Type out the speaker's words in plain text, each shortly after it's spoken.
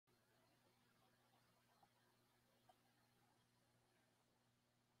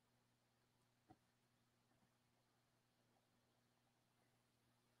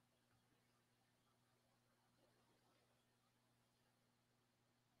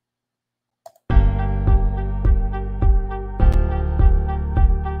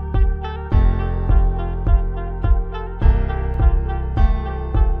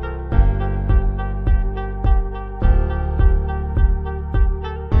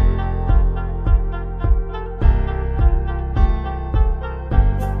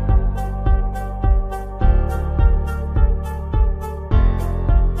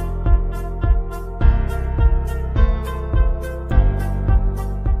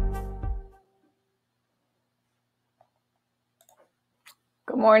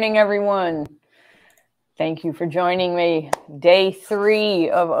Good morning, everyone. Thank you for joining me. Day 3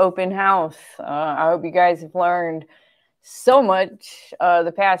 of open house. I hope you guys have learned so much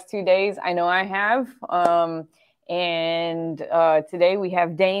the past 2 days. I know I have. Today we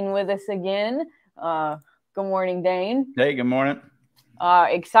have Dane with us again. Good morning, Dane. Hey, good morning.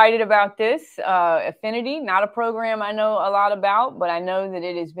 Excited about this. Affinity, not a program I know a lot about, but I know that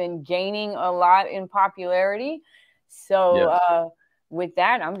it has been gaining a lot in popularity. So yes. With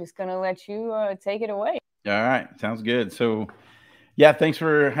that, I'm just going to let you take it away. All right. Sounds good. So, yeah, thanks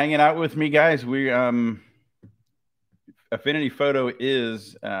for hanging out with me, guys. We Affinity Photo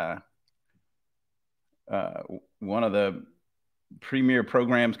is one of the premier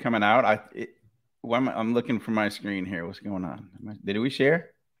programs coming out. I'm looking for my screen here. What's going on? Did we share?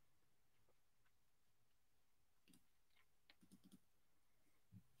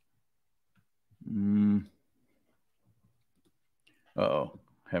 Uh-oh,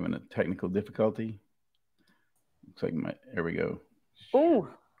 having a technical difficulty. Looks like there we go. Ooh.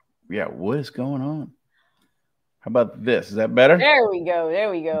 Yeah, what is going on? How about this? Is that better? There we go. There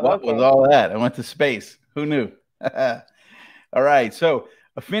we go. What was all that? I went to space. Who knew? All right. So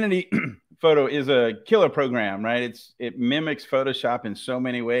Affinity Photo is a killer program, right? It mimics Photoshop in so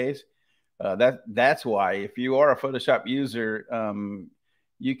many ways. That's why if you are a Photoshop user,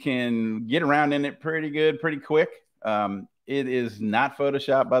 you can get around in it pretty good, pretty quick. It is not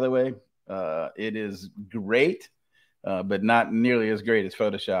Photoshop, by the way. It is great, but not nearly as great as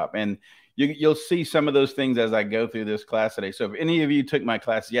Photoshop. And you'll see some of those things as I go through this class today. So if any of you took my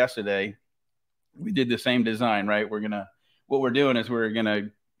class yesterday, we did the same design, right? What we're doing is we're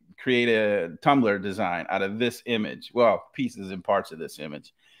gonna create a Tumblr design out of this image. Well, pieces and parts of this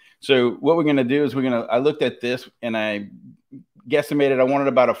image. So what we're gonna do is I looked at this and I guesstimated I wanted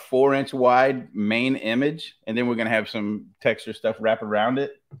about a 4-inch wide main image, and then we're gonna have some texture stuff wrap around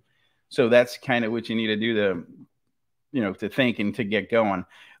it. So that's kind of what you need to do to think and to get going.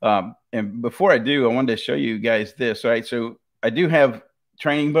 And before I do, I wanted to show you guys this, right? So I do have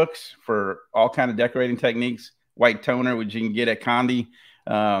training books for all kind of decorating techniques, white toner, which you can get at Condi,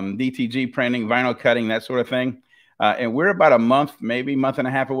 DTG printing, vinyl cutting, that sort of thing. And we're about a month, maybe month and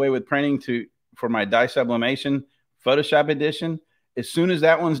a half away with printing for my dye sublimation Photoshop edition. As soon as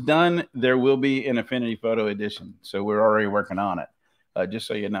that one's done, there will be an Affinity Photo edition. So we're already working on it, just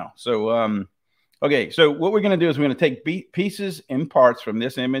so you know. So, okay, so what we're going to do is we're going to take pieces and parts from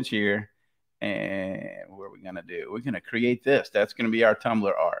this image here. And what are we going to do? We're going to create this. That's going to be our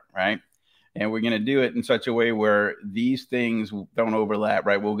Tumblr art, right? And we're going to do it in such a way where these things don't overlap,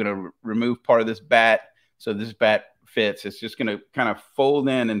 right? We're going to remove part of this bat. So this bat fits. It's just going to kind of fold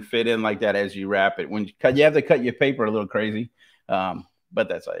in and fit in like that as you wrap it. When you cut, you have to cut your paper a little crazy, but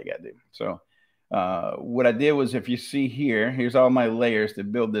that's all you got to do. So what I did was, if you see here's all my layers to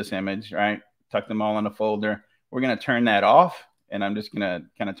build this image, right? Tuck them all in a folder. We're going to turn that off, and I'm just going to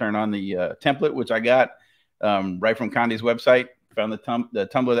kind of turn on the template, which I got right from Condi's website. Found the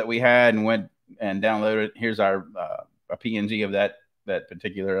Tumblr that we had and went and downloaded it. Here's a PNG of that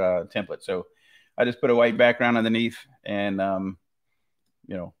particular template. So I just put a white background underneath, and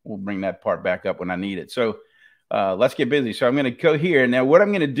we'll bring that part back up when I need it. So let's get busy. So I'm going to go here. Now what I'm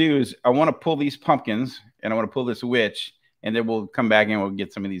going to do is I want to pull these pumpkins, and I want to pull this witch, and then we'll come back and we'll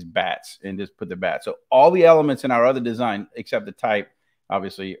get some of these bats and just put the bats. So all the elements in our other design, except the type,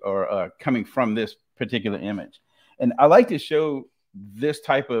 obviously, are coming from this particular image. And I like to show this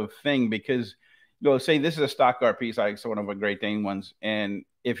type of thing because, say this is a stock art piece, like one of the Great Dane ones. And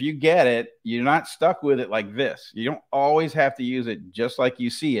if you get it, you're not stuck with it like this. You don't always have to use it just like you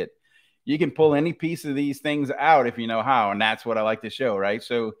see it. You can pull any piece of these things out if you know how. And that's what I like to show, right?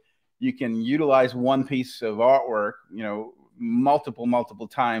 So you can utilize one piece of artwork, multiple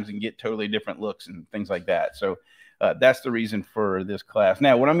times and get totally different looks and things like that. So that's the reason for this class.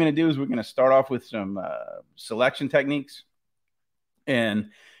 Now, what I'm going to do is we're going to start off with some selection techniques. And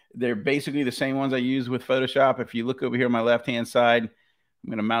they're basically the same ones I use with Photoshop. If you look over here on my left-hand side, I'm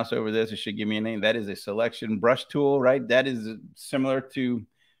going to mouse over this. It should give me a name. That is a selection brush tool, right? That is similar to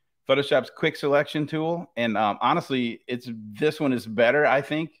Photoshop's quick selection tool. And honestly, this one is better, I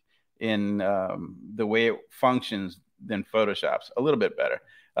think, in the way it functions than Photoshop's. A little bit better.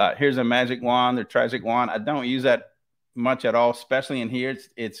 Here's a magic wand or tragic wand. I don't use that much at all, especially in here.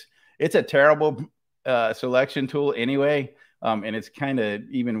 It's a terrible selection tool anyway, and it's kind of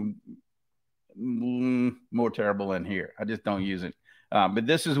even more terrible in here. I just don't use it. But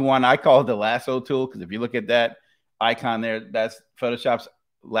this is one I call the lasso tool, because if you look at that icon there, that's Photoshop's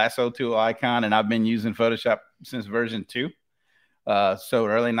lasso tool icon, and I've been using Photoshop since version 2. So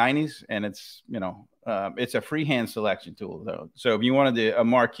early 90s, and it's, you know, it's a freehand selection tool though. So if you wanted a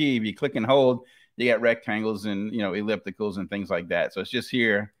marquee, if you click and hold, you got rectangles and, you know, ellipticals and things like that. So it's just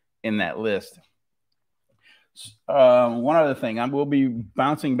here in that list. One other thing, I will be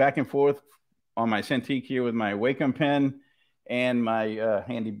bouncing back and forth on my Cintiq here with my Wacom pen and my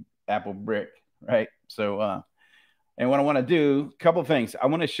handy Apple brick, right? So, and what I want to do, a couple of things. I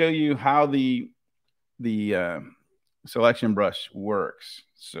want to show you how the selection brush works.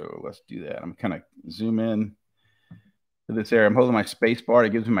 So let's do that. I'm kind of zoom in to this area. I'm holding my space bar.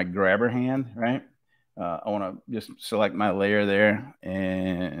 It gives me my grabber hand, right? I want to just select my layer there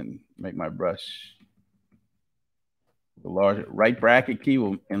and make my brush. The large right bracket key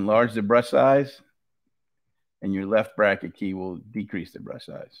will enlarge the brush size, and your left bracket key will decrease the brush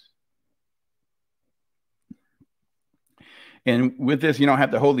size. And with this, you don't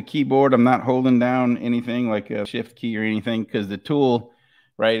have to hold the keyboard. I'm not holding down anything like a shift key or anything, because the tool,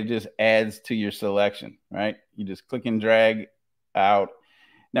 right, it just adds to your selection, right? You just click and drag out.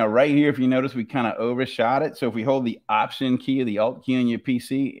 Now, right here, if you notice, we kind of overshot it. So if we hold the Option key or the Alt key on your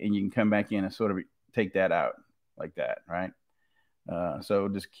PC, and you can come back in and sort of take that out like that, right? So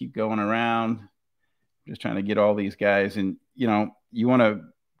just keep going around, just trying to get all these guys. And, you know, you want to,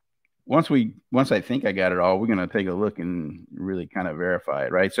 once I think I got it all, we're going to take a look and really kind of verify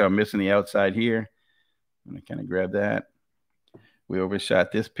it, right? So I'm missing the outside here. I'm going to kind of grab that. We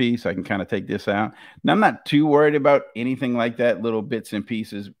overshot this piece. I can kind of take this out. Now, I'm not too worried about anything like that, little bits and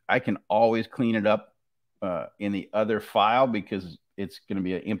pieces. I can always clean it up in the other file, because it's going to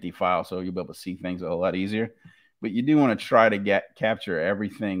be an empty file, so you'll be able to see things a whole lot easier. But you do want to try to capture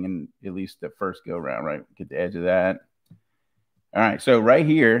everything in at least the first go round, right? Get the edge of that. All right, so right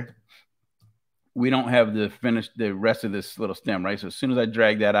here, we don't have the rest of this little stem, right? So as soon as I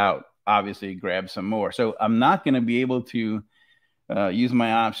drag that out, obviously grab some more. So I'm not going to be able to use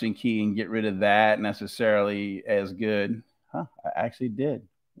my Option key and get rid of that necessarily as good. Huh, I actually did.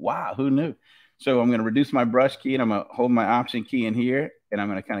 Wow, who knew? So I'm going to reduce my brush key, and I'm going to hold my Option key in here, and I'm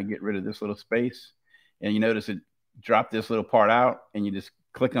going to kind of get rid of this little space. And you notice it dropped this little part out, and you just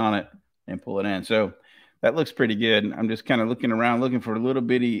click on it and pull it in. So that looks pretty good. I'm just kind of looking around, looking for a little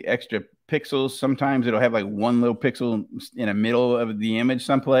bitty extra pixels. Sometimes it'll have like one little pixel in the middle of the image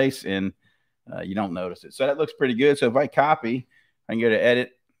someplace, and you don't notice it. So that looks pretty good. So if I copy, I can go to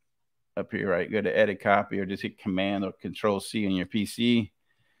edit up here, right? Go to edit copy, or just hit Command or Control C on your PC.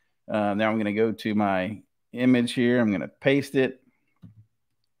 Now I'm going to go to my image here. I'm going to paste it.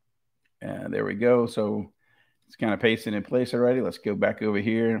 There we go. So it's kind of pasted in place already. Let's go back over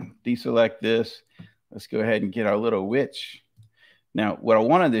here, deselect this. Let's go ahead and get our little witch. Now, what I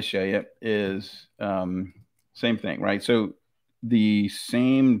wanted to show you is same thing, right? So the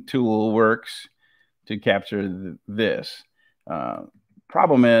same tool works to capture this.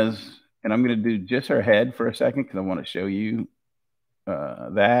 Problem is, and I'm going to do just her head for a second, because I want to show you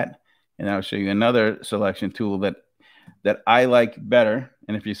that. And I'll show you another selection tool that I like better.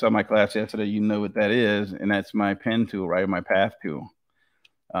 And if you saw my class yesterday, you know what that is. And that's my pen tool, right? My path tool.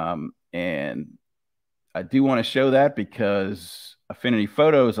 And I do want to show that because Affinity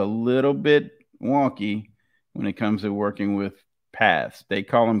Photo is a little bit wonky when it comes to working with paths. They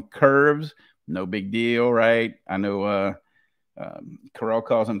call them curves. No big deal, right? I know Corel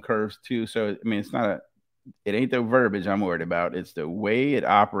calls them curves too. So, I mean, it ain't the verbiage I'm worried about. It's the way it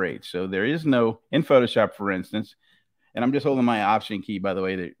operates. So there is no, in Photoshop, for instance, and I'm just holding my Option key, by the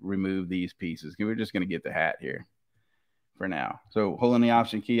way, to remove these pieces. We're just going to get the hat here for now. So holding the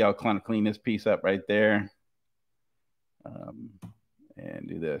Option key, I'll kind of clean this piece up right there. And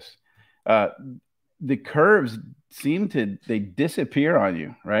do this. The curves they disappear on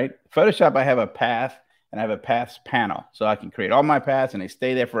you, right? Photoshop, I have a path, and I have a paths panel. So I can create all my paths, and they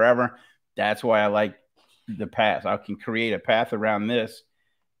stay there forever. That's why I like the paths. I can create a path around this,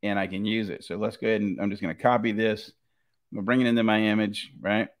 and I can use it. So let's go ahead, and I'm just going to copy this. I'm going to bring it into my image,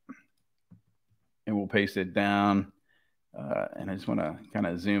 right? And we'll paste it down. And I just want to kind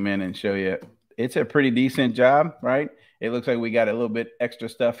of zoom in and show you. It's a pretty decent job, right? It looks like we got a little bit extra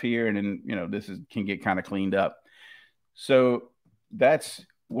stuff here, and then, you know, can get kind of cleaned up. So that's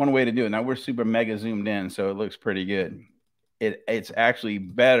one way to do it. Now we're super mega zoomed in, so it looks pretty good. It's actually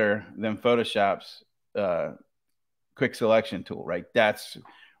better than Photoshop's quick selection tool, right? That's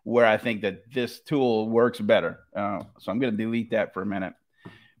where I think that this tool works better. So I'm going to delete that for a minute.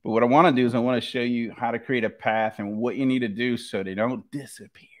 But what I want to do is I want to show you how to create a path and what you need to do so they don't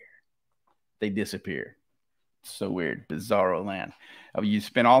disappear. They disappear. So weird, bizarro land. You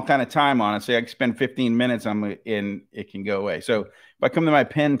spend all kind of time on it. Say I spend 15 minutes, it can go away. So if I come to my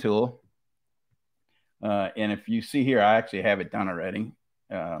pen tool, And if you see here, I actually have it done already,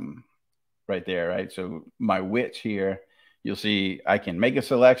 right there, right? So my witch here, you'll see I can make a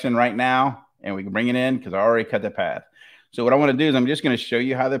selection right now, and we can bring it in because I already cut the path. So what I want to do is I'm just going to show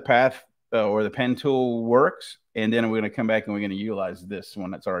you how the path or the pen tool works, and then we're going to come back and we're going to utilize this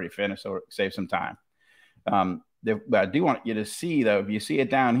one that's already finished, so save some time. But I do want you to see, though, if you see it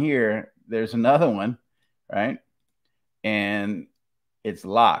down here, there's another one, right? And it's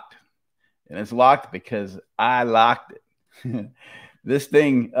locked. And it's locked because I locked it. This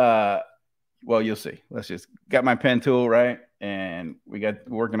thing, well, you'll see. Let's just got my pen tool, right? And we got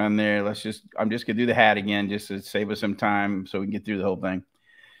working on there. I'm just going to do the hat again just to save us some time so we can get through the whole thing.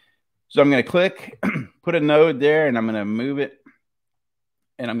 So I'm going to click, put a node there, and I'm going to move it.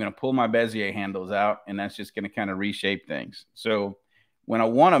 And I'm going to pull my Bezier handles out, and that's just going to kind of reshape things. So when I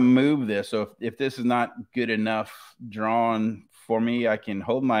want to move this, so if this is not good enough drawn for me, I can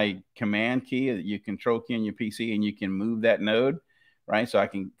hold my command key, your control key on your PC, and you can move that node, right? So I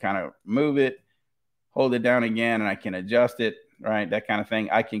can kind of move it, hold it down again, and I can adjust it, right? That kind of thing.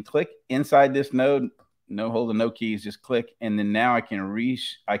 I can click inside this node, no holding, no keys, just click, and then now I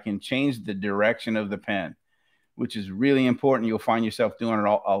can change the direction of the pen, which is really important. You'll find yourself doing it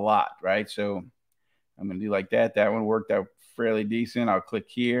a lot, right? So I'm going to do like that. That one worked out fairly decent. I'll click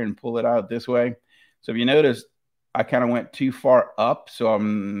here and pull it out this way. So if you notice, I kind of went too far up, so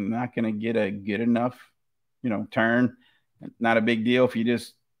I'm not going to get a good enough, turn. Not a big deal. If you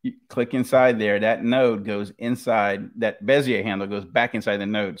just click inside there, that node goes inside, that Bezier handle goes back inside the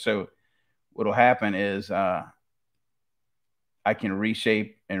node. So what will happen is I can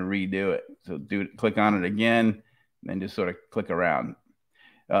reshape and redo it. So click on it again, then just sort of click around.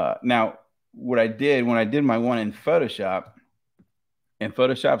 Now, what I did when I did my one in Photoshop, and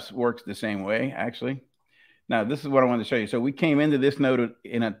Photoshop works the same way, actually. Now, this is what I wanted to show you. So we came into this node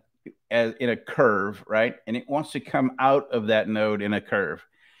in a curve, right? And it wants to come out of that node in a curve.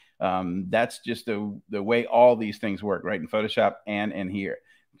 That's just the way all these things work, right? In Photoshop and in here.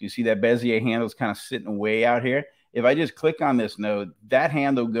 You see that Bezier handle is kind of sitting way out here. If I just click on this node, that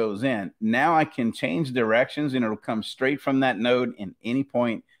handle goes in. Now I can change directions, and it'll come straight from that node in any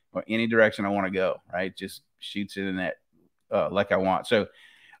point or any direction I want to go, right? Just shoots it in that like I want. So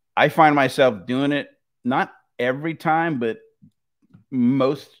I find myself doing it, not every time, but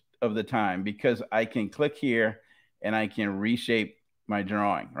most of the time, because I can click here and I can reshape my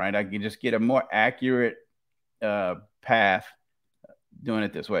drawing, right? I can just get a more accurate path doing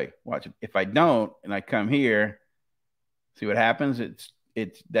it this way. Watch, if I don't, and I come here, see what happens?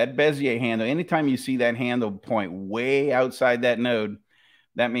 It's that Bezier handle. Anytime you see that handle point way outside that node,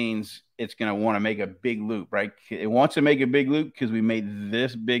 that means it's going to want to make a big loop, right? It wants to make a big loop because we made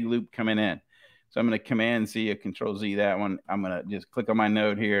this big loop coming in. So I'm going to Command Z or Control Z that one. I'm going to just click on my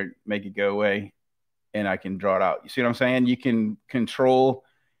node here, make it go away, and I can draw it out. You see what I'm saying? You can control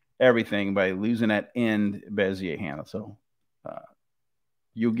everything by losing that end Bezier handle. So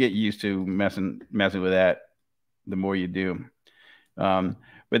you'll get used to messing with that the more you do. But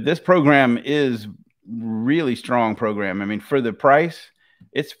this program is really strong program. I mean, for the price,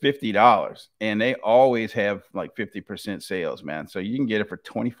 it's $50, and they always have like 50% sales, man. So you can get it for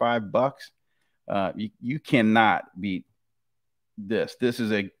 $25. You cannot beat this. This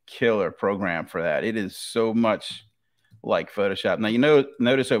is a killer program for that. It is so much like Photoshop. Now,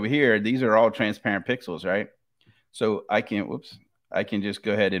 notice over here, these are all transparent pixels, right? So I can just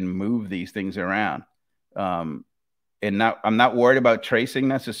go ahead and move these things around. And now I'm not worried about tracing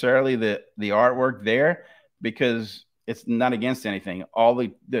necessarily the artwork there, because it's not against anything. All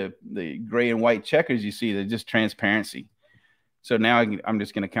the gray and white checkers you see, they're just transparency. So now I'm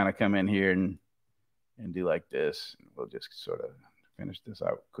just going to kind of come in here and do like this. We'll just sort of finish this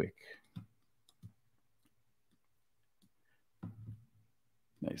out quick.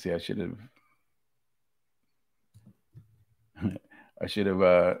 Now, see, I should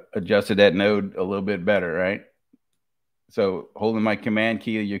have adjusted that node a little bit better, right? So holding my Command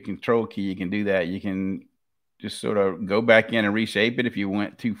key or your Control key, you can do that. You can just sort of go back in and reshape it if you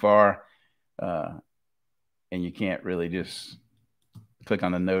went too far, and you can't really just click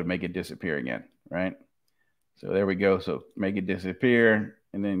on the node, make it disappear again, right? So there we go. So make it disappear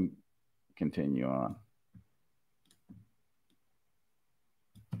and then continue on.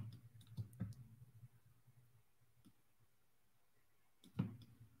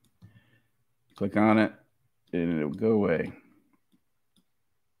 Click on it and it'll go away.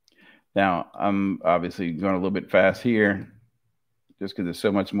 Now, I'm obviously going a little bit fast here just because there's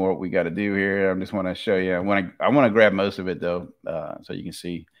so much more we got to do here. I just want to show you. I want to grab most of it, though, so you can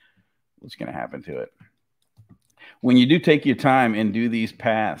see what's going to happen to it. When you do take your time and do these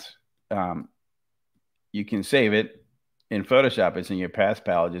paths, you can save it in Photoshop. It's in your path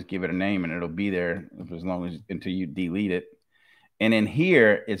palette. Just give it a name and it'll be there as long as until you delete it. And in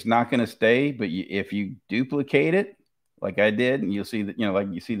here, it's not going to stay, but if you duplicate it, like I did, and you'll see that, like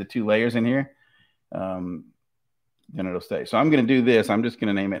you see the 2 layers in here, then it'll stay. So I'm going to do this. I'm just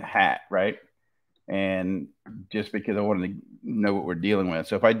going to name it hat, right? And just because I wanted to know what we're dealing with.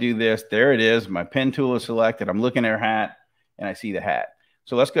 So if I do this, there it is. My pen tool is selected. I'm looking at hat and I see the hat.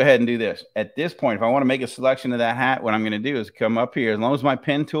 So let's go ahead and do this. At this point, if I want to make a selection of that hat, what I'm going to do is come up here. As long as my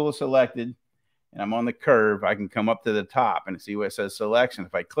pen tool is selected and I'm on the curve, I can come up to the top and see where it says selection.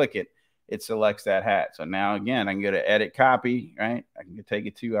 If I click it, it selects that hat. So now again, I can go to edit copy, right? I can take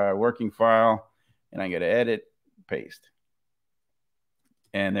it to our working file and I go to edit, paste.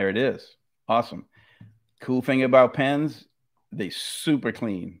 And there it is. Awesome. Cool thing about pens, they super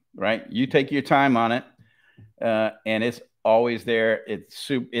clean, right? You take your time on it, and it's always there. It's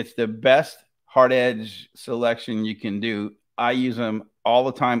the best hard edge selection you can do. I use them all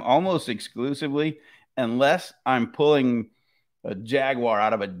the time, almost exclusively, unless I'm pulling a jaguar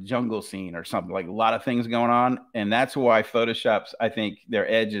out of a jungle scene or something, like a lot of things going on. And that's why Photoshop's, I think their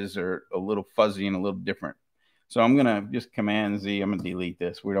edges are a little fuzzy and a little different. So I'm going to just Command Z. I'm going to delete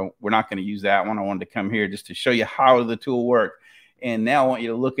this. We're not going to use that one. I wanted to come here just to show you how the tool works. And now I want you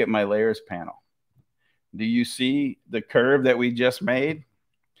to look at my layers panel. Do you see the curve that we just made?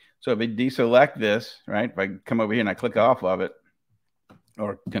 So if I deselect this, right? If I come over here and I click off of it,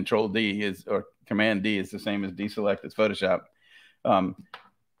 or Control D or Command D is the same as deselect as Photoshop.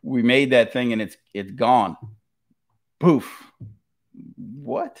 We made that thing and it's gone. Poof.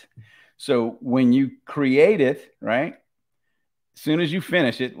 What? So when you create it, right, as soon as you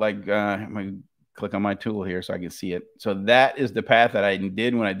finish it, like I'm going to click on my tool here so I can see it. So that is the path that I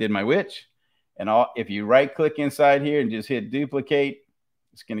did when I did my witch. And if you right click inside here and just hit duplicate,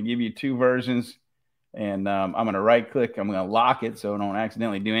 it's going to give you 2 versions. And I'm going to right click. I'm going to lock it so I don't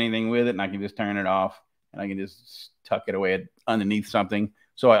accidentally do anything with it. And I can just turn it off and I can just tuck it away underneath something.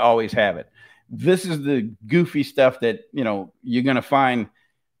 So I always have it. This is the goofy stuff that, you're going to find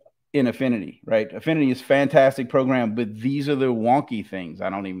in Affinity, right? Affinity is a fantastic program, but these are the wonky things. I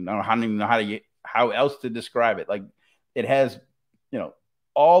don't even know how else to describe it. Like it has,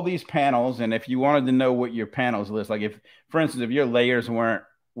 all these panels. And if you wanted to know what your panels list, like for instance, if your layers were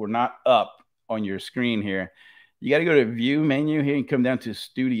not up on your screen here, you got to go to view menu here and come down to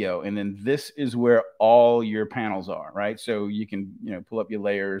studio. And then this is where all your panels are, right? So you can, pull up your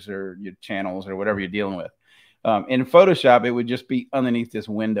layers or your channels or whatever you're dealing with. In Photoshop, it would just be underneath this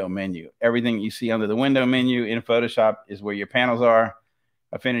window menu. Everything you see under the window menu in Photoshop is where your panels are.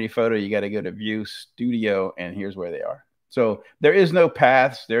 Affinity Photo, you got to go to View, Studio, and here's where they are. So there is no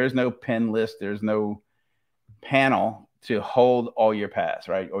paths. There is no pen list. There's no panel to hold all your paths,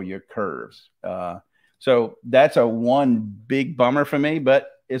 right, or your curves. So that's one big bummer for me, but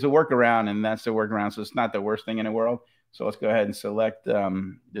it's a workaround, and that's the workaround. So it's not the worst thing in the world. So let's go ahead and select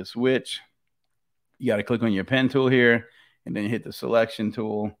this witch. You got to click on your pen tool here, and then hit the selection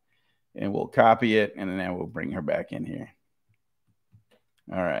tool, and we'll copy it, and then we'll bring her back in here.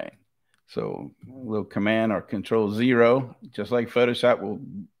 All right. So a little Command or Control 0, just like Photoshop, will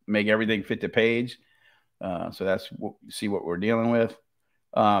make everything fit the page. So that's see what we're dealing with.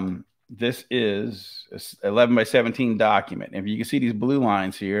 This is an 11 by 17 document. If you can see these blue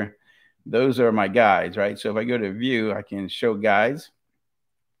lines here, those are my guides, right? So if I go to View, I can show guides.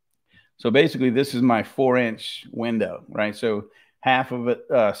 So basically, this is my 4-inch window, right? So half of it,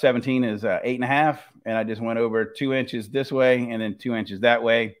 17 is 8.5, and I just went over 2 inches this way and then 2 inches that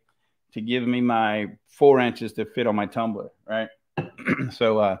way to give me my 4 inches to fit on my tumbler, right?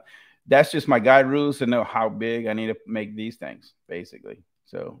 So that's just my guide rules to know how big I need to make these things, basically.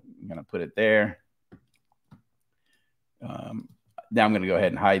 So I'm going to put it there. Now I'm going to go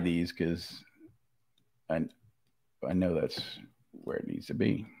ahead and hide these because I know that's where it needs to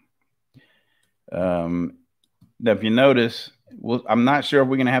be. Now, if you notice, I'm not sure if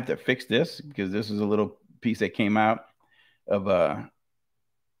we're going to have to fix this because this is a little piece that came out of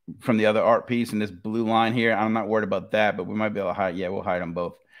from the other art piece, and this blue line here. I'm not worried about that, but we might be able to hide. Yeah, we'll hide them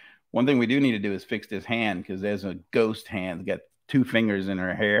both. One thing we do need to do is fix this hand because there's a ghost hand. It's got 2 fingers in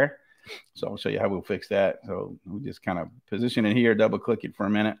her hair. So I'll show you how we'll fix that. So we just kind of position it here, double click it for a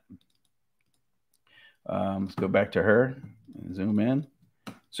minute. Let's go back to her and zoom in.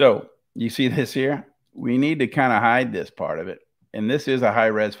 So you see this here? We need to kind of hide this part of it. And this is a high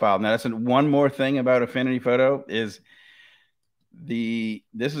res file. Now that's one more thing about Affinity Photo is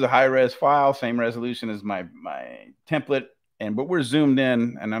this is a high res file, same resolution as my template. But we're zoomed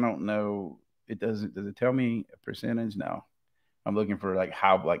in, and I don't know, does it tell me a percentage? No. I'm looking for like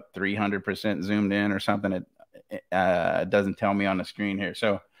how like 300% zoomed in or something. It doesn't tell me on the screen here.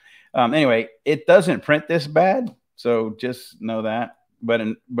 So anyway, it doesn't print this bad. So just know that. But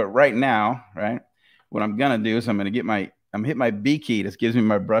right now, right, what I'm gonna do is I'm hit my B key. This gives me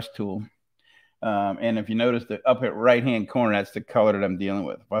my brush tool. And if you notice the up at right hand corner, that's the color that I'm dealing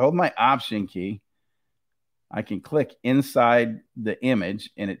with. If I hold my Option key, I can click inside the image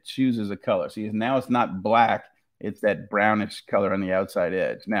and it chooses a color. See, now it's not black, it's that brownish color on the outside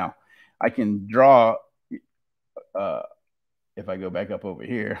edge. Now, I can draw, if I go back up over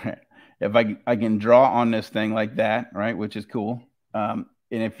here, if I can draw on this thing like that, right, which is cool. And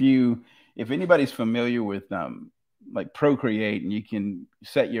if anybody's familiar with like Procreate, and you can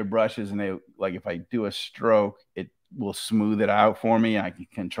set your brushes, and they like if I do a stroke, it will smooth it out for me. I can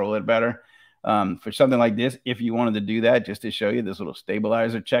control it better. For something like this, if you wanted to do that, just to show you this little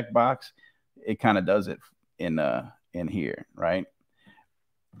stabilizer checkbox, it kind of does it in here, right?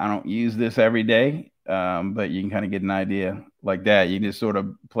 I don't use this every day, but you can kind of get an idea like that. You just sort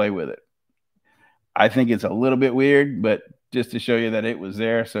of play with it. I think it's a little bit weird, but just to show you that it was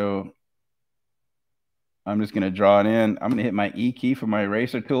there. So I'm just going to draw it in. I'm going to hit my E key for my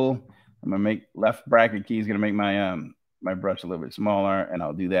eraser tool. I'm going to make left bracket key is going to make my my brush a little bit smaller, and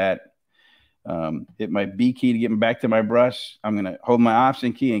I'll do that. Hit my B key to get back to my brush. I'm going to hold my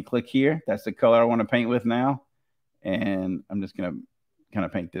Option key and click here. That's the color I want to paint with now. And I'm just going to kind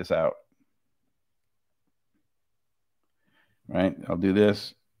of paint this out. Right. I'll do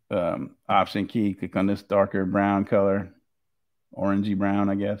this. Option key, click on this darker brown color, orangey brown,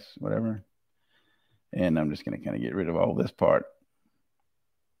 I guess, whatever. And I'm just going to kind of get rid of all this part.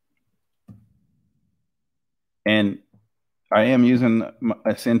 And I am using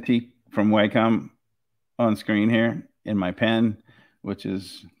a Cintiq from Wacom on screen here in my pen, which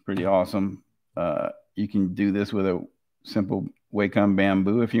is pretty awesome. You can do this with a simple Wacom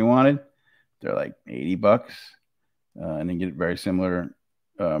Bamboo if you wanted. They're like $80, and then get very similar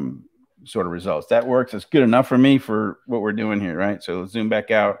sort of results. That works. It's good enough for me for what we're doing here, right? So let's zoom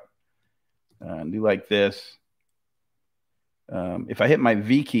back out and do like this. If I hit my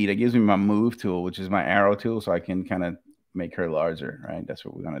V key, that gives me my move tool, which is my arrow tool, so I can kind of make her larger, right? That's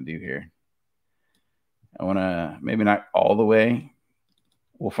what we're going to do here. I want to maybe not all the way.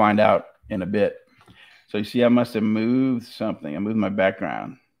 We'll find out in a bit. So you see, I must have moved something. I moved my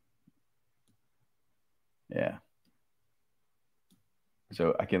background. Yeah.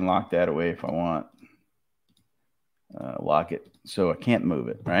 So I can lock that away if I want. Lock it so I can't move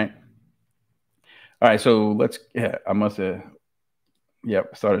it, right? All right, so let's, yeah, I must have,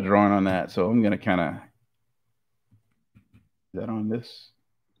 yep, started drawing on that. So I'm going to kind of, is that on this?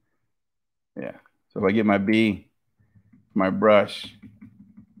 Yeah. So if I get my B, my brush,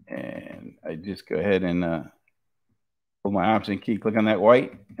 and I just go ahead and hold my Option key, click on that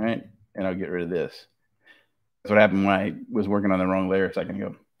white, right? And I'll get rid of this. That's what happened when I was working on the wrong layer a second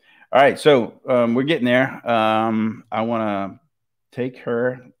ago. All right, so we're getting there. I want to take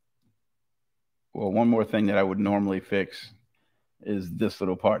her. Well, one more thing that I would normally fix is this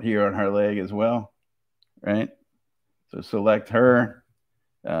little part here on her leg as well, right? So select her,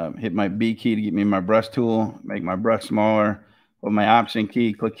 hit my B key to get me my brush tool, make my brush smaller, hold my Option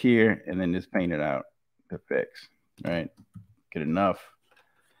key, click here, and then just paint it out to fix, right? Good enough.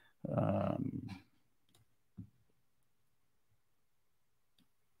 All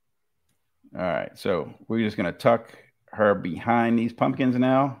right, so we're just going to tuck her behind these pumpkins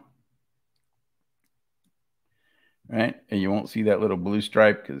now. Right, and you won't see that little blue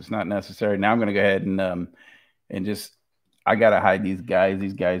stripe because it's not necessary. Now I'm going to go ahead and just, I got to hide these guys.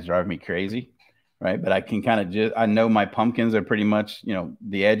 These guys drive me crazy, right? But I can kind of just, I know my pumpkins are pretty much, you know,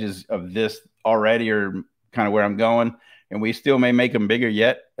 the edges of this already are kind of where I'm going. And we still may make them bigger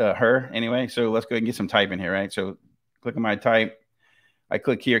yet, her anyway. So let's go ahead and get some type in here, right? So click on my type. I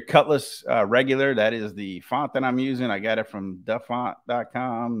click here, Cutlass Regular. That is the font that I'm using. I got it from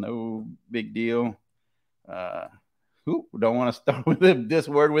duffont.com. No big deal. Don't want to start with this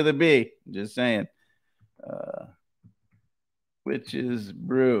word with a B. Just saying. Witch's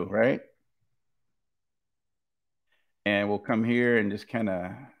Brew, right? And we'll come here and just kind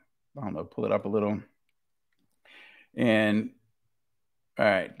of, I don't know, pull it up a little. And all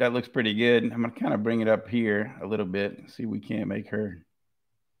right, that looks pretty good. I'm going to kind of bring it up here a little bit. See if we can't make her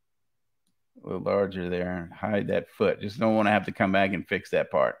a little larger there. Hide that foot. Just don't want to have to come back and fix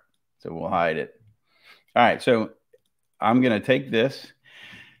that part. So we'll hide it. All right, so I'm going to take this.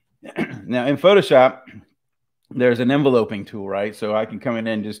 Now in Photoshop, there's an enveloping tool, right? So I can come in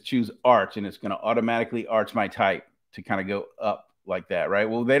and just choose arch, and it's going to automatically arch my type to kind of go up like that, right?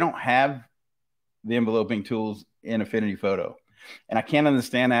 Well, they don't have the enveloping tools in Affinity Photo. And I can't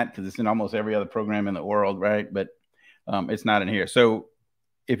understand that because it's in almost every other program in the world, right? But it's not in here. So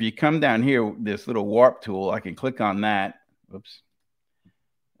if you come down here, this little warp tool, I can click on that. Whoops.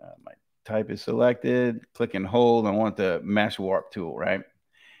 My type is selected. Click and hold. I want the mesh warp tool, right?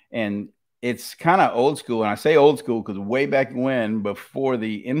 And it's kind of old school. And I say old school because way back when, before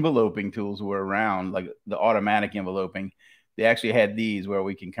the enveloping tools were around, like the automatic enveloping, they actually had these where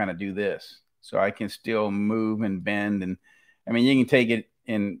we can kind of do this. So I can still move and bend. And I mean, you can take it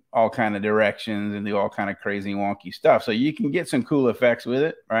in all kind of directions and do all kind of crazy wonky stuff. So you can get some cool effects with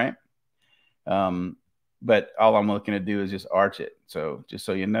it, right? But all I'm looking to do is just arch it. So just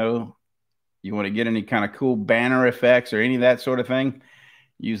so you know, you want to get any kind of cool banner effects or any of that sort of thing,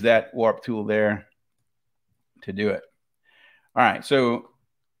 use that warp tool there to do it. All right, so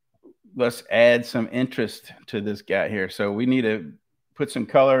let's add some interest to this guy here. So we need to put some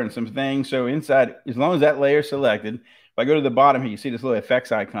color and some things. So inside, as long as that layer is selected, if I go to the bottom here, you see this little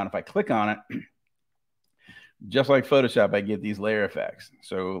effects icon. If I click on it, just like Photoshop, I get these layer effects.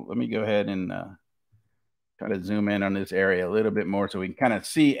 So let me go ahead and try to zoom in on this area a little bit more so we can kind of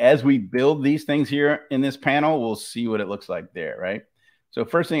see as we build these things here in this panel, we'll see what it looks like there, right? So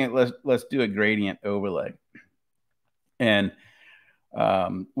first thing, let's do a gradient overlay. And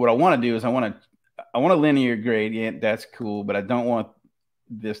what I want to do is I want a linear gradient. That's cool, but I don't want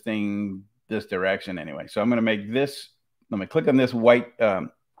this thing this direction anyway. So I'm going to make this, I'm going to click on this white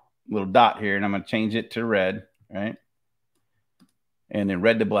little dot here, and I'm going to change it to red, right? And then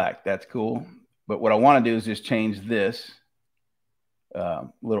red to black. That's cool. But what I want to do is just change this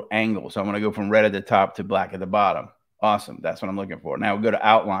little angle. So I'm going to go from red at the top to black at the bottom. Awesome. That's what I'm looking for. Now we'll go to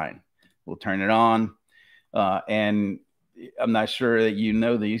outline. We'll turn it on. And I'm not sure that you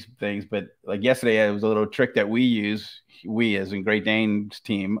know these things, but like yesterday, it was a little trick that we use, we as in Great Dane's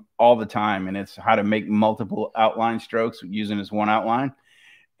team, all the time. And it's how to make multiple outline strokes using this one outline.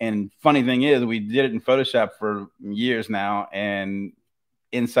 And funny thing is, we did it in Photoshop for years now. And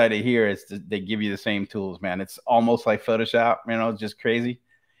inside of here, they give you the same tools, man. It's almost like Photoshop, you know, it's just crazy.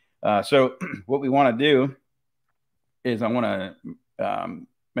 So what we want to do is I want to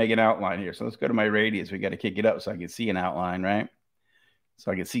make an outline here. So let's go to my radius. We got to kick it up so I can see an outline, right?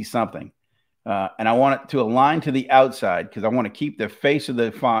 So I can see something. And I want it to align to the outside because I want to keep the face of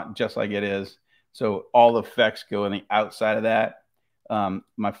the font just like it is. So all the effects go on the outside of that.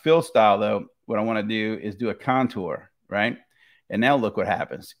 My fill style, though, what I want to do is do a contour, right? And now look what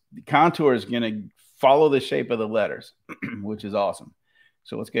happens. The contour is going to follow the shape of the letters, which is awesome.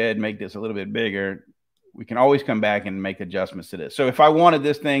 So let's go ahead and make this a little bit bigger. We can always come back and make adjustments to this. So if I wanted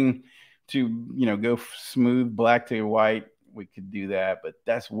this thing to, you know, go smooth black to white, we could do that, but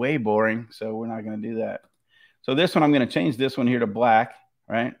that's way boring. So we're not going to do that. So this one, I'm going to change this one here to black,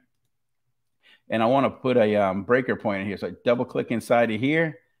 right? And I want to put a breaker point in here. So I double click inside of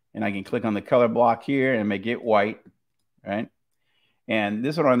here and I can click on the color block here and make it white, right? And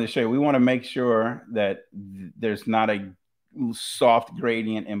this one on the show, we want to make sure that there's not a soft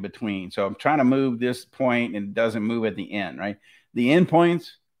gradient in between. So I'm trying to move this point and it doesn't move at the end, right? The end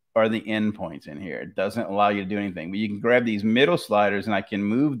points are the end points in here. It doesn't allow you to do anything, but you can grab these middle sliders and I can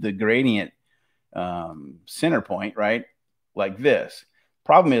move the gradient center point, right? Like this.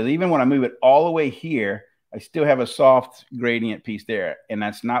 Problem is, even when I move it all the way here, I still have a soft gradient piece there. And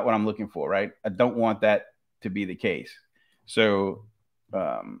that's not what I'm looking for, right? I don't want that to be the case. So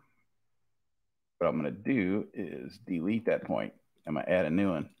what I'm going to do is delete that point. I'm going to add a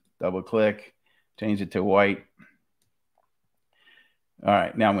new one. Double click, change it to white. All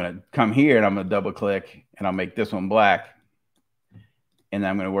right, now I'm going to come here and I'm going to double click and I'll make this one black. And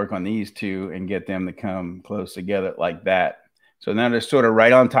I'm going to work on these two and get them to come close together like that. So now they're sort of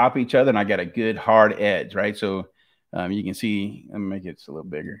right on top of each other and I got a good hard edge, right? So you can see, let me make it a little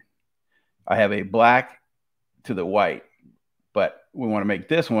bigger. I have a black to the white, but we want to make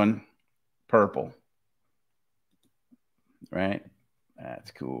this one purple, right?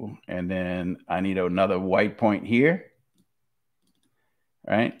 That's cool. And then I need another white point here,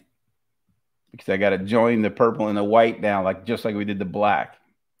 right? Because I got to join the purple and the white down, like just like we did the black.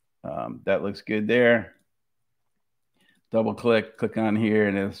 That looks good there. Double click, click on here,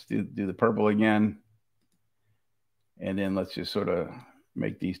 and let's do the purple again. And then let's just sort of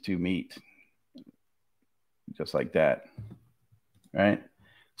make these two meet, just like that, right?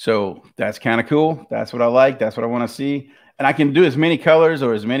 So that's kind of cool. That's what I like. That's what I want to see. And I can do as many colors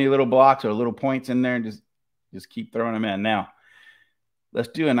or as many little blocks or little points in there and just keep throwing them in. Now, let's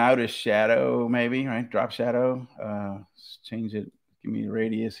do an outer shadow maybe, right? Drop shadow. Let's change it. Give me a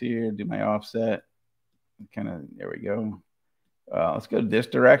radius here. Do my offset. Kind of, there we go. Let's go this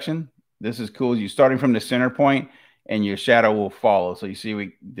direction. This is cool. You're starting from the center point and your shadow will follow. So you see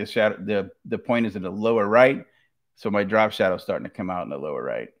the point is in the lower right. So my drop shadow is starting to come out in the lower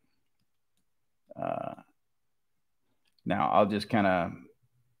right. Now I'll just kind of,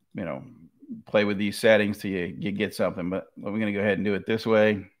 play with these settings till you get something, but we're going to go ahead and do it this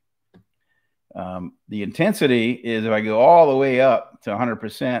way. The intensity is, if I go all the way up to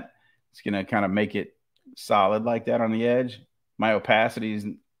 100%, it's going to kind of make it solid like that on the edge. My opacity is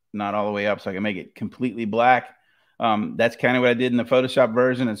not all the way up, so I can make it completely black. That's kind of what I did in the Photoshop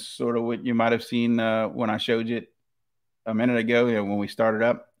version. It's sort of what you might have seen when I showed you it a minute ago, when we started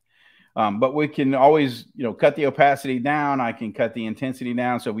up. But we can always, cut the opacity down. I can cut the intensity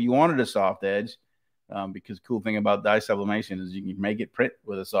down. So if we wanted a soft edge, because the cool thing about dye sublimation is you can make it print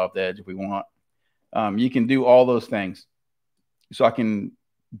with a soft edge if we want. You can do all those things. So I can,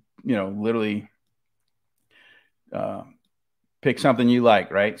 literally pick something you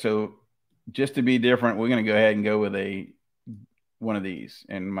like, right? So just to be different, we're going to go ahead and go with one of these.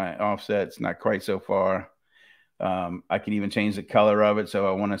 And my offset's not quite so far. I can even change the color of it. So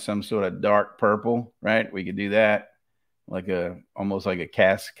I wanted some sort of dark purple, right? We could do that, almost like a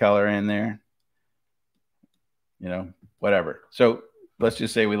cast color in there, whatever. So let's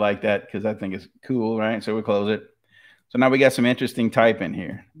just say we like that because I think it's cool, right? So we close it. So now we got some interesting type in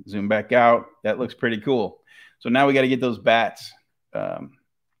here. Zoom back out. That looks pretty cool. So now we got to get those bats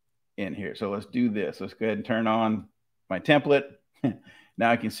in here. So let's do this. Let's go ahead and turn on my template.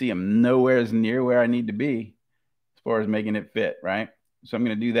 Now I can see I'm nowhere near where I need to be as far as making it fit, right? So I'm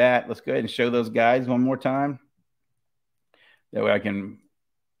going to do that. Let's go ahead and show those guys one more time. That way I can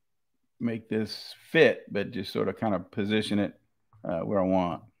make this fit, but just sort of kind of position it where I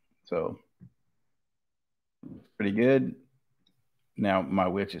want. So pretty good. Now my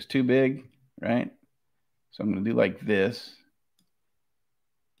width is too big, right? So I'm going to do like this.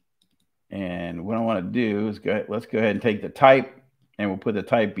 And what I want to do is let's go ahead and take the type, and we'll put the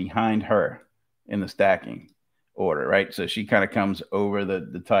type behind her in the stacking order, right? So she kind of comes over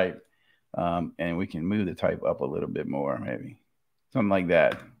the type, and we can move the type up a little bit more, maybe something like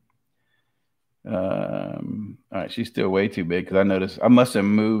that. All right, she's still way too big because I noticed I must have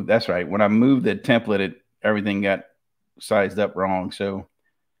moved. That's right. When I moved the template, everything got sized up wrong. So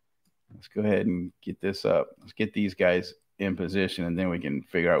let's go ahead and get this up. Let's get these guys in position, and then we can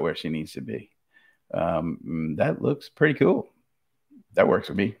figure out where she needs to be. That looks pretty cool. That works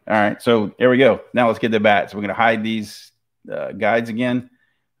for me. All right, so here we go. Now let's get the bats. We're going to hide these guides again,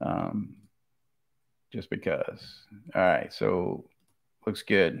 just because. All right, so looks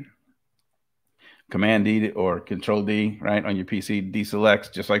good. Command D or Control D, right, on your PC,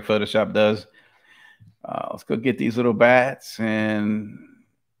 deselects just like Photoshop does. Let's go get these little bats, and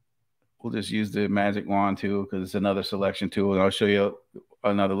we'll just use the magic wand tool because it's another selection tool, and I'll show you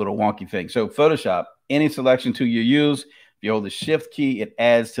another little wonky thing. So Photoshop, any selection tool you use, if you hold the shift key, it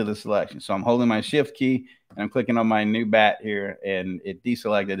adds to the selection. So I'm holding my shift key and I'm clicking on my new bat here, and it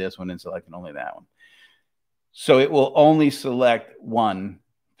deselected this one and selected only that one. So it will only select one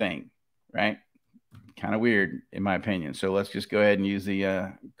thing, right? Kind of weird in my opinion. So let's just go ahead and use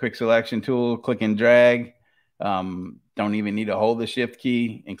the quick selection tool, click and drag. Don't even need to hold the shift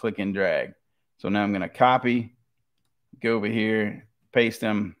key, and click and drag. So now I'm going to copy, go over here, paste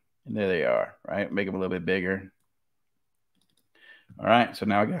them, and there they are, right? Make them a little bit bigger. All right, so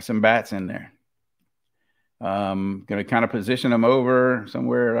now I got some bats in there. Going to kind of position them over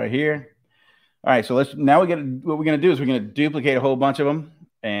somewhere right here. All right, so what we're going to do is we're going to duplicate a whole bunch of them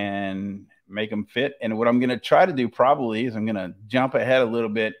and make them fit. And what I'm going to try to do probably is I'm going to jump ahead a little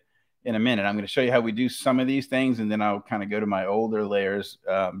bit in a minute. I'm going to show you how we do some of these things, and then I'll kind of go to my older layers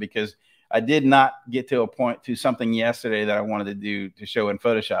because I did not get to a point to something yesterday that I wanted to do to show in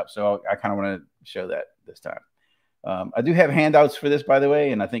Photoshop. So I kind of want to show that this time. I do have handouts for this, by the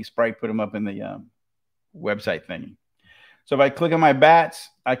way, and I think Sprite put them up in the website thingy. So if I click on my bats,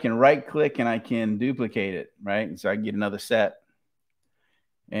 I can right click and I can duplicate it, right? And so I get another set.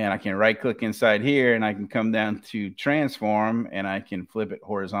 And I can right click inside here, and I can come down to transform, and I can flip it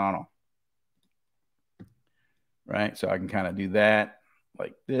horizontal. Right? So I can kind of do that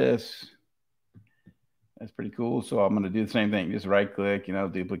like this. That's pretty cool. So I'm going to do the same thing. Just right click,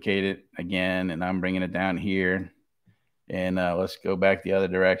 duplicate it again, and I'm bringing it down here. And let's go back the other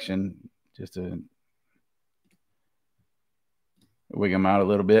direction just to wig them out a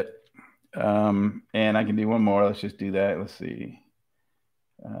little bit. And I can do one more. Let's just do that. Let's see.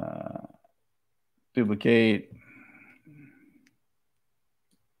 Duplicate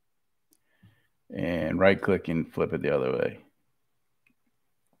and right click and flip it the other way.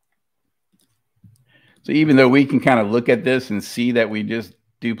 So even though we can kind of look at this and see that we just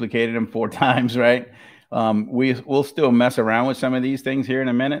duplicated them 4 times, right? We'll still mess around with some of these things here in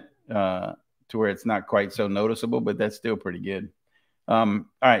a minute to where it's not quite so noticeable, but that's still pretty good. All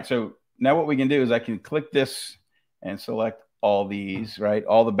right, so now what we can do is I can click this and select all these, right?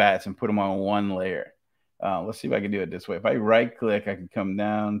 All the bats and put them on one layer. Let's see if I can do it this way. If I right click, I can come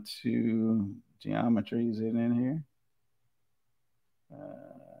down to geometry. Is it in here?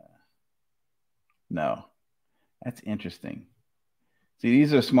 No, that's interesting. See,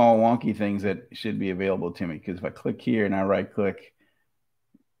 these are small wonky things that should be available to me, because if I click here and I right click,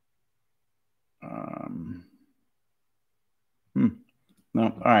 no.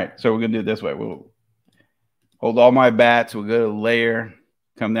 All right, so we're gonna do it this way. We'll hold all my bats. We'll go to layer,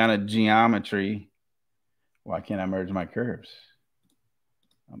 come down to geometry. Why can't I merge my curves?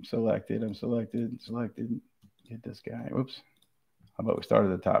 I'm selected. Get this guy. Whoops. How about we start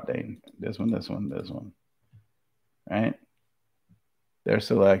at the top, Dane? This one. Right? They're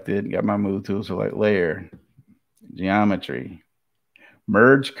selected. Got my move tool. Select layer, geometry,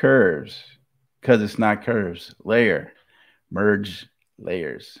 merge curves, because it's not curves. Layer, merge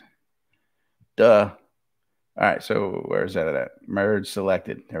layers. Duh. All right. So where's that at? Merge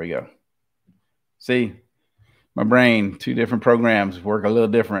selected. There we go. See, my brain, two different programs work a little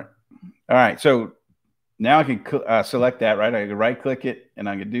different. All right. So now I can select that, right? I can right click it and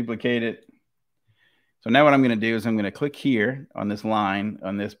I can duplicate it. So now what I'm going to do is I'm going to click here on this line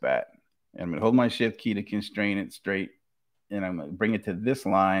on this bat. And I'm going to hold my shift key to constrain it straight. And I'm going to bring it to this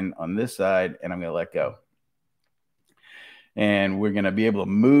line on this side, and I'm going to let go. And we're going to be able to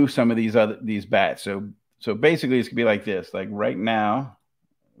move some of these bats. So basically it's going to be like this. Like right now,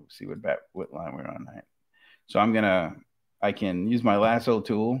 let's see what line we're on. Right? So I can use my lasso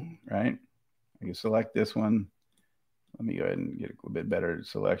tool, right? I can select this one. Let me go ahead and get a little bit better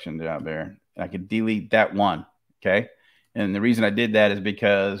selection down there. And I can delete that one, okay? And the reason I did that is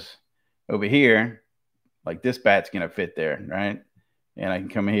because over here, like this bat's going to fit there, right? And I can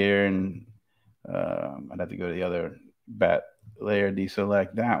come here and I'd have to go to the other bat layer,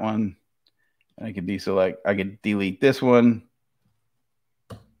 deselect that one. And I can delete this one,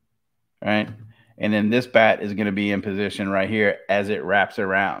 right? And then this bat is going to be in position right here as it wraps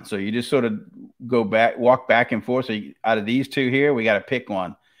around. So you just sort of walk back and forth. So out of these two here, we got to pick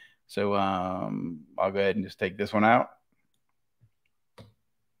one. So I'll go ahead and just take this one out.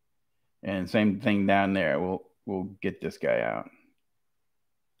 And same thing down there. We'll get this guy out.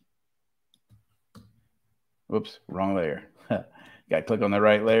 Whoops, wrong layer. Got to click on the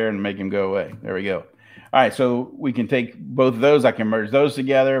right layer and make him go away. There we go. All right, so we can take both of those. I can merge those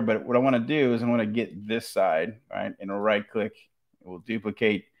together, but what I want to do is I want to get this side, right? And we'll right click. We'll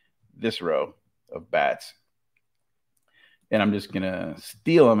duplicate this row of bats. And I'm just going to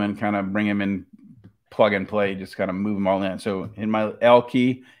steal them and kind of bring them in, plug and play, just kind of move them all in. So in my L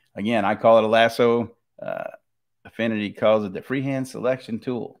key, again, I call it a lasso. Affinity calls it the freehand selection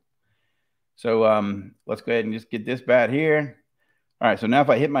tool. So let's go ahead and just get this bat here. All right, so now if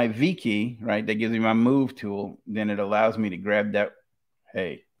I hit my V key, right, that gives me my move tool, then it allows me to grab that.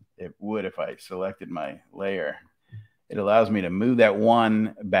 Hey, it would if I selected my layer. It allows me to move that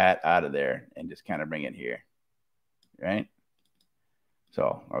one bat out of there and just kind of bring it here, right?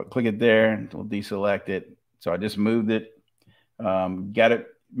 So I'll click it there and we'll deselect it. So I just moved it. Got to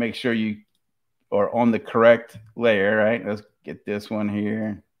make sure you are on the correct layer, right? Let's get this one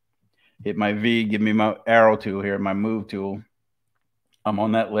here. Hit my V, give me my arrow tool here, my move tool. I'm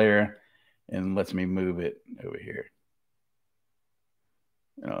on that layer and lets me move it over here.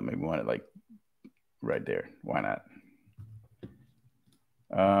 Maybe want it like right there. Why not?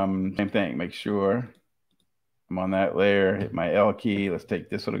 Same thing. Make sure I'm on that layer. Hit my L key. Let's take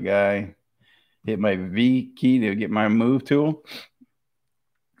this little guy. Hit my V key to get my move tool.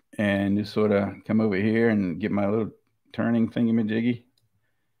 And just sort of come over here and get my little turning thingamajiggy.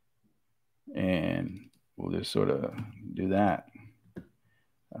 And we'll just sort of do that.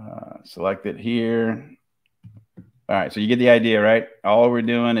 Select it here. All right, so you get the idea, right? All we're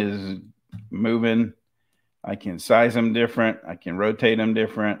doing is moving. I can size them different. I can rotate them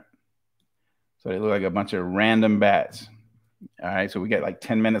different. So they look like a bunch of random bats. All right, so we got like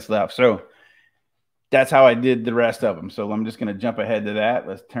 10 minutes left. So that's how I did the rest of them. So I'm just going to jump ahead to that.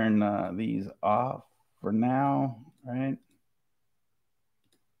 Let's turn these off for now, right?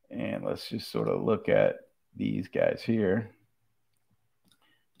 And let's just sort of look at these guys here,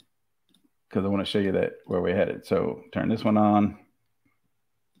 because I want to show you that where we're headed. So turn this one on.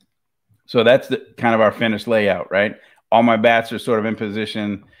 So that's the kind of our finished layout, right? All my bats are sort of in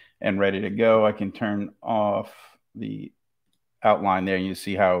position and ready to go. I can turn off the outline there and you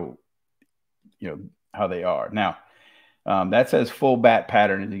see how, how they are. Now, That says full bat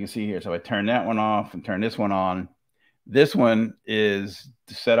pattern, as you can see here. So I turn that one off and turn this one on. This one is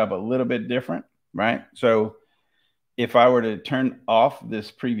set up a little bit different, right? So if I were to turn off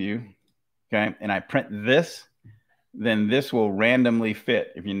this preview, okay, and I print this, then this will randomly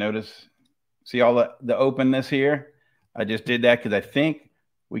fit. If you notice, see all the openness here? I just did that because I think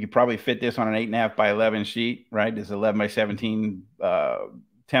we could probably fit this on an 8.5 by 11 sheet, right? This 11 by 17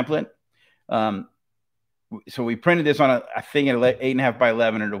 template. So we printed this on I think an 8.5 by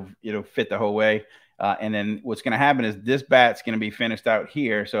 11. It'll fit the whole way. And then what's going to happen is this bat's going to be finished out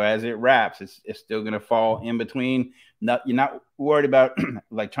here. So as it wraps, it's still going to fall in between. You're not worried about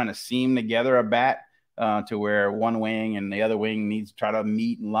like trying to seam together a bat to where one wing and the other wing needs to try to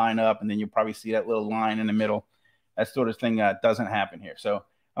meet and line up. And then you'll probably see that little line in the middle. That sort of thing doesn't happen here. So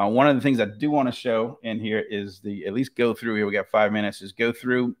one of the things I do want to show in here is at least go through here. We got 5 minutes. Is go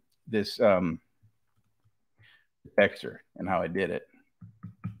through this texture and how I did it.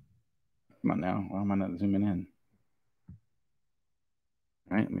 Come on now. Why am I not zooming in?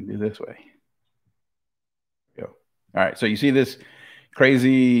 All right, let me do this way. Go. All right, so you see this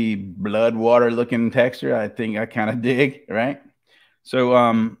crazy blood water looking texture? I think I kind of dig, right? So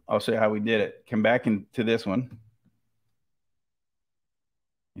I'll show you how we did it. Come back into this one.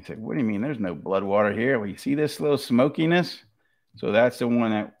 You say, what do you mean there's no blood water here? Well, you see this little smokiness? So that's the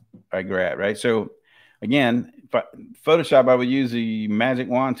one that I grabbed, right? So again, Photoshop, I would use the magic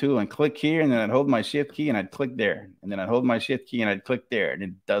wand tool and click here, and then I'd hold my shift key and I'd click there. And then I'd hold my shift key and I'd click there, and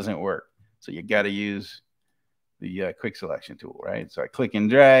it doesn't work. So you got to use the quick selection tool, right? So I click and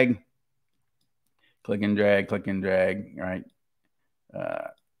drag, click and drag, click and drag, right?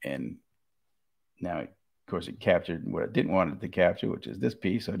 And now, of course, it captured what I didn't want it to capture, which is this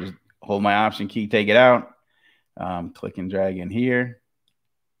piece. So I just hold my option key, take it out, click and drag in here.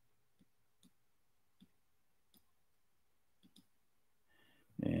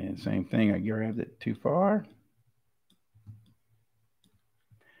 And same thing, I grabbed it too far.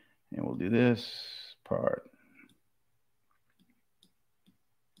 And we'll do this part.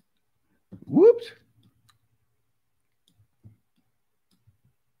 Whoops.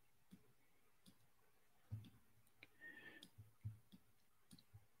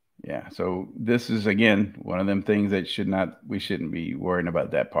 Yeah, so this is, again, one of them things that we shouldn't be worrying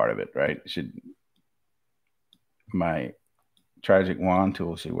about that part of it, right? My tragic wand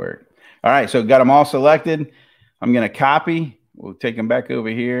tool should work. All right, so got them all selected. I'm going to copy. We'll take them back over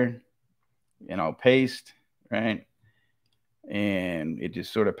here, and I'll paste, right? And it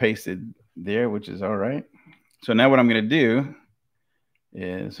just sort of pasted there, which is all right. So now what I'm going to do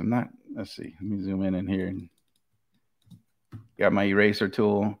is let's see, let me zoom in here. Got my eraser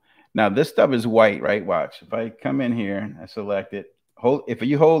tool. Now this stuff is white, right? Watch. If I come in here, I select it. If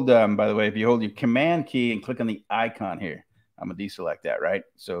you hold, by the way, if you hold your command key and click on the icon here, I'm gonna deselect that, right?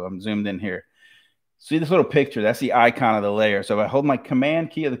 So I'm zoomed in here. See this little picture? That's the icon of the layer. So if I hold my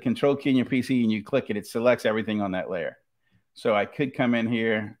command key or the control key in your PC and you click it, it selects everything on that layer. So I could come in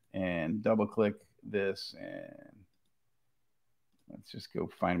here and double click this, and let's just go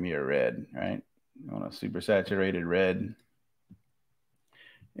find me a red, right? I want a super saturated red.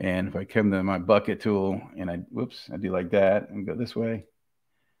 And if I come to my bucket tool and I do like that and go this way,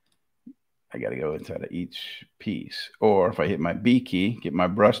 I got to go inside of each piece. Or if I hit my B key, get my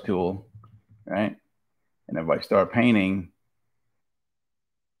brush tool, right? And if I start painting,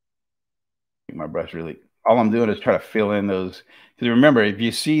 my brush really, all I'm doing is try to fill in those. Because remember, if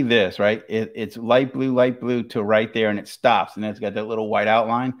you see this, right, it's light blue to right there, and it stops. And it's got that little white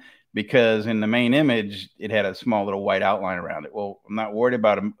outline. Because in the main image, it had a small little white outline around it. Well, I'm not worried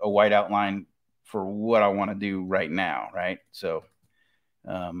about a white outline for what I want to do right now, right? So,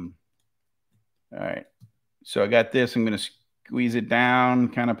 all right. So I got this. I'm going to squeeze it down,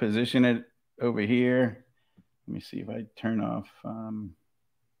 kind of position it over here. Let me see if I turn off.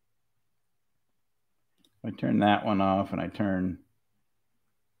 I turn that one off and I turn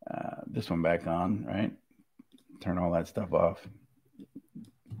this one back on, right? Turn all that stuff off.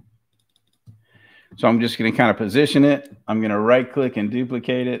 So I'm just going to kind of position it. I'm going to right click and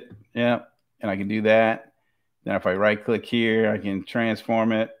duplicate it. Yeah. And I can do that. Then if I right click here, I can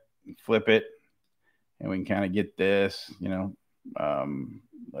transform it, flip it, and we can kind of get this, you know,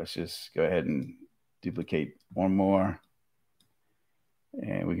 let's just go ahead and duplicate one more,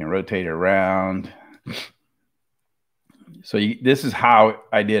 and we can rotate it around. So this is how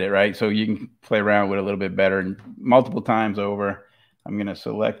I did it, right? So you can play around with it a little bit better and multiple times over. I'm going to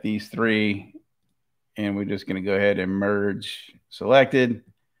select these three, and we're just going to go ahead and merge selected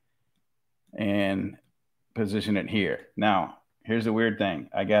and position it here. Now, here's the weird thing.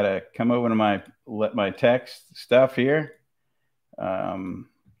 I got to come over to my text stuff here. And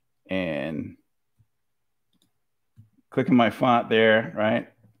click on my font there, right?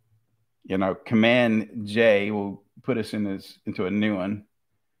 You know, Command J will put us into a new one.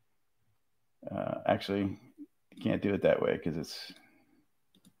 Actually, I can't do it that way because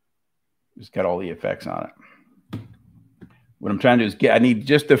it's got all the effects on it. What I'm trying to do is I need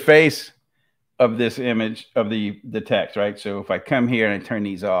just the face of this image of the text, right? So if I come here and I turn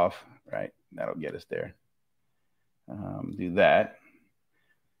these off, right, that'll get us there. Do that.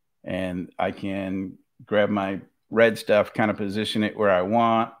 And I can grab my red stuff, kind of position it where I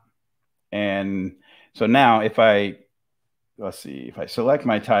want. And so now if let's see, if I select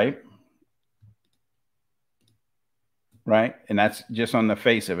my type, right, and that's just on the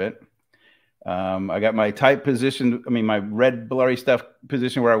face of it. I got my type position, my red blurry stuff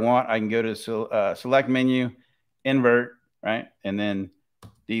position where I want. I can go to select menu, invert, right, and then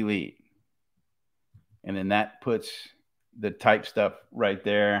delete. And then that puts the type stuff right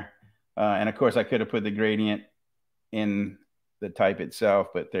there. And of course, I could have put the gradient in the type itself,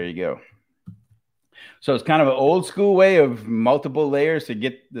 but there you go. So it's kind of an old school way of multiple layers to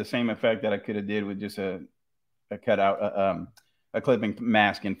get the same effect that I could have did with just a cutout, a clipping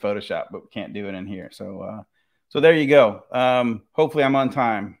mask in Photoshop, but we can't do it in here. So, so there you go. Hopefully I'm on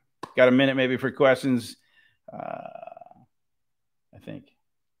time. Got a minute maybe for questions. I think.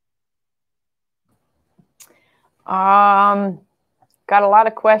 Got a lot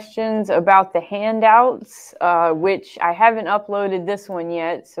of questions about the handouts, which I haven't uploaded this one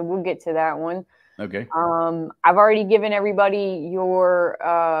yet, so we'll get to that one. Okay. I've already given everybody your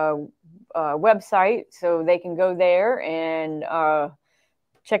website, so they can go there and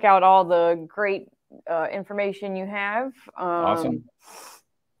check out all the great information you have. Awesome.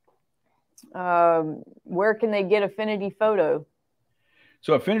 Where can they get Affinity Photo?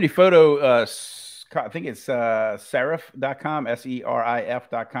 So Affinity Photo, I think it's serif.com,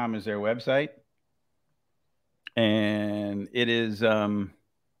 serif.com is their website. And it is,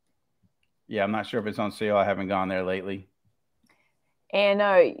 yeah, I'm not sure if it's on sale. I haven't gone there lately. And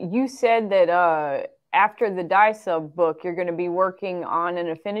you said that after the dye sub book, you're going to be working on an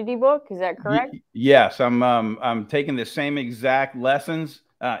Affinity book. Is that correct? Yes, I'm taking the same exact lessons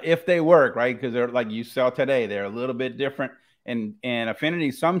if they work, right? Because they're like you saw today, they're a little bit different. And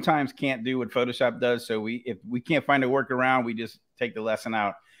Affinity sometimes can't do what Photoshop does. So if we can't find a workaround, we just take the lesson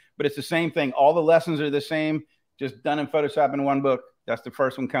out. But it's the same thing. All the lessons are the same, just done in Photoshop in one book. That's the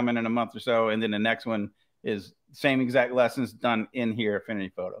first one coming in a month or so. And then the next one is same exact lessons done in here,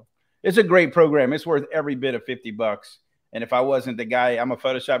 Affinity Photo. It's a great program. It's worth every bit of $50. And if I wasn't the guy, I'm a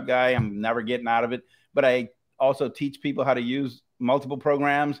Photoshop guy, I'm never getting out of it. But I also teach people how to use multiple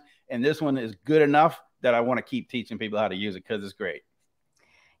programs. And this one is good enough that I want to keep teaching people how to use it because it's great.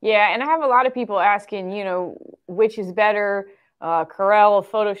 Yeah, and I have a lot of people asking, you know, which is better, Corel,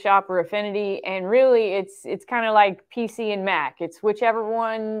 Photoshop, or Affinity, and really, it's kind of like PC and Mac. It's whichever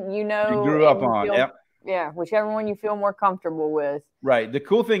one you know you grew up on. Yep. Yeah, whichever one you feel more comfortable with. Right. The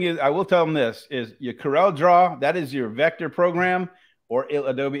cool thing is, I will tell them this: is your Corel Draw, that is your vector program, or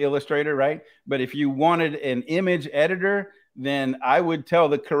Adobe Illustrator, right? But if you wanted an image editor, then I would tell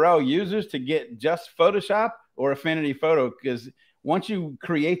the Corel users to get just Photoshop or Affinity Photo, because once you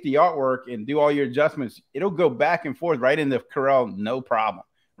create the artwork and do all your adjustments, it'll go back and forth right in the Corel, no problem,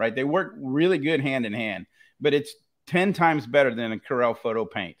 right? They work really good hand in hand, but it's 10 times better than a Corel Photo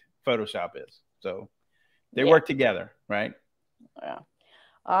Paint, Photoshop is. So they work together, right? Yeah.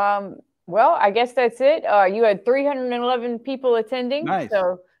 Well, I guess that's it. You had 311 people attending. Nice.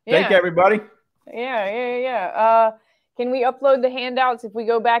 So, Thank you, everybody. Yeah. Can we upload the handouts if we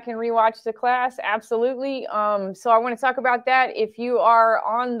go back and rewatch the class? Absolutely. So I want to talk about that. If you are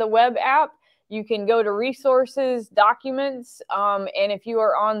on the web app, you can go to resources, documents. And if you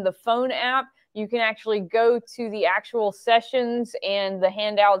are on the phone app, you can actually go to the actual sessions and the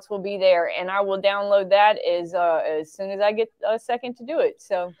handouts will be there. And I will download that as soon as I get a second to do it.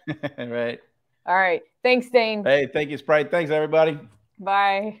 So, right. All right. Thanks, Dane. Hey, thank you, Sprite. Thanks, everybody.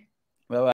 Bye.